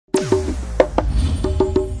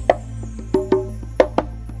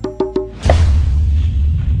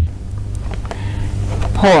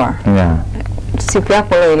Poa. Yeah. Siku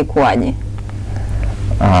yako leo ilikuwaje?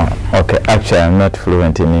 Okay, actually I'm not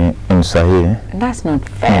fluent in Swahili. That's not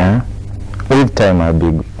fair. Yeah. With time I'll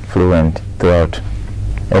be fluent throughout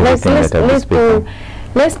everything that I'll be speaking.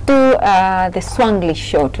 Let's do the Swanglish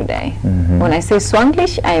show today. When I say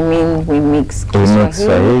Swanglish, I mean we mix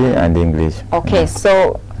Swahili and English. Okay,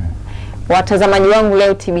 so watazamaji wangu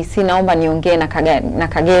leo TBC naomba niongee na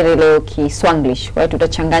Kagere leo Kiswanglish. Kwa hiyo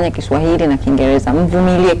tutachanganya Kiswahili na Kiingereza.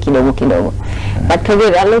 Mvumilie kidogo kidogo. But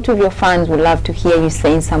Kagere, a lot of your fans would love to hear you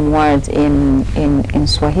saying some words in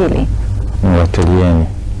Swahili. Watulieni.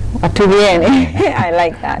 Watulieni. I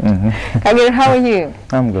like that. Kagere, how are you?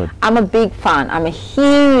 I'm good. I'm a big fan. I'm a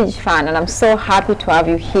huge fan, and I'm so happy to have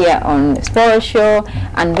you here on the Sport Show,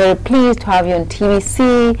 and very pleased to have you on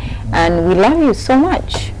TBC, and we love you so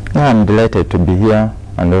much. Yeah, I'm delighted to be here,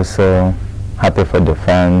 and also happy for the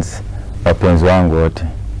fans. Wapenzi wangu wote.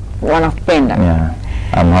 Wanakupenda.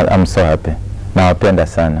 Yeah, I'm so happy. Nawapenda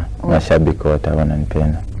sana. Mashabiki wote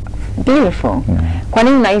wananipenda. Beautiful. Kwa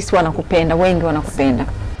nini unahisi wanakupenda? Wengi wanakupenda.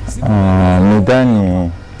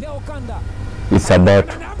 Nidhani it's about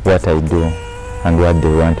what I do and what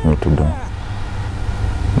they want me to do.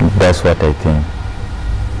 That's what I think.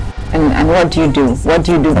 And what do you do? What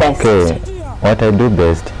do you do best? Okay, what I do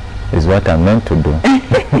best is what I'm meant to do.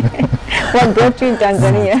 What brought you in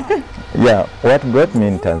Tanzania? Yeah, what brought me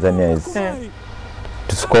in Tanzania is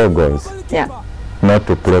to score goals. Yeah. Not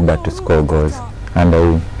to play, but to score goals.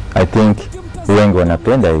 And I think wengi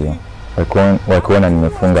wanapenda hiyo. Wakiona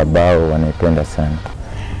nimefunga bao wanaipenda sana.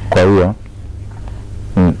 Kwa hiyo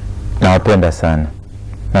nawapenda sana.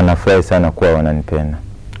 Na nafurahi sana kuwa wananipenda.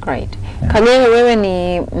 Great. Yeah. Kagere, wewe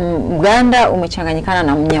ni Mganda umechanganyikana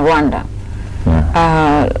na Mnyarwanda.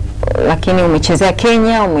 Yeah. Lakini umechezea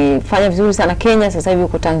Kenya, umefanya vizuri sana Kenya, sasa hivi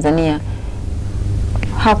uko Tanzania.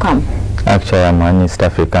 How come? Actually, I'm an East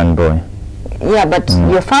African boy. Yeah, but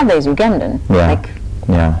your father is Ugandan. Yeah. Like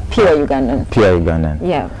pure Ugandan. Pure Ugandan.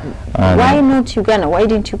 Yeah. Why not Uganda? Why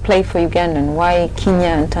didn't you play for Ugandan? Why Kenya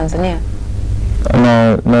and Tanzania?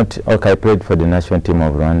 No, not okay. I played for the national team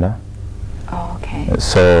of Rwanda. Oh, okay.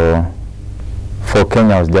 So for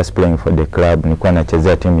Kenya, I was just playing for the club. Nilikuwa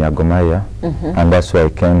nachezea timu ya Gomaya, and that's why I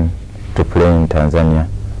came to play in Tanzania.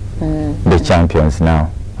 The champions now,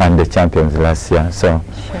 and the champions last year. So.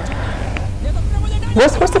 Sure.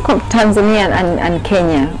 What's the Tanzania and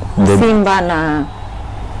Kenya? Simba na.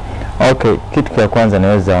 Okay, kitu kia kwanza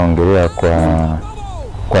naweza ongelea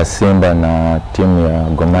kwa Simba na timu ya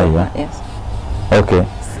Gomaya. Yes. Okay,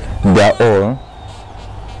 they are all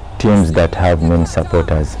teams that have many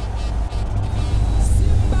supporters.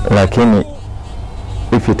 Lakini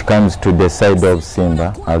if it comes to the side of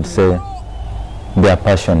Simba, I would say they are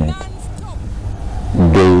passionate.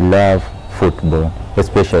 They love football,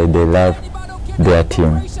 especially they love their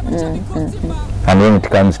team. And when it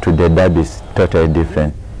comes to the derby, it's totally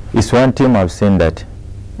different. It's one team I've seen that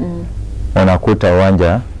unakuta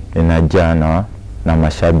uwanja inajaa na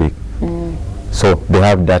mashabiki. So they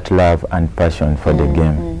have that love and passion for the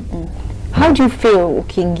game. How do you feel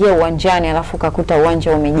ukiingia uwanjani alafu ukakuta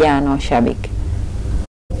uwanja umejaa na mashabiki?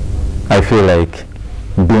 I feel like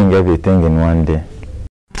being everything in one day.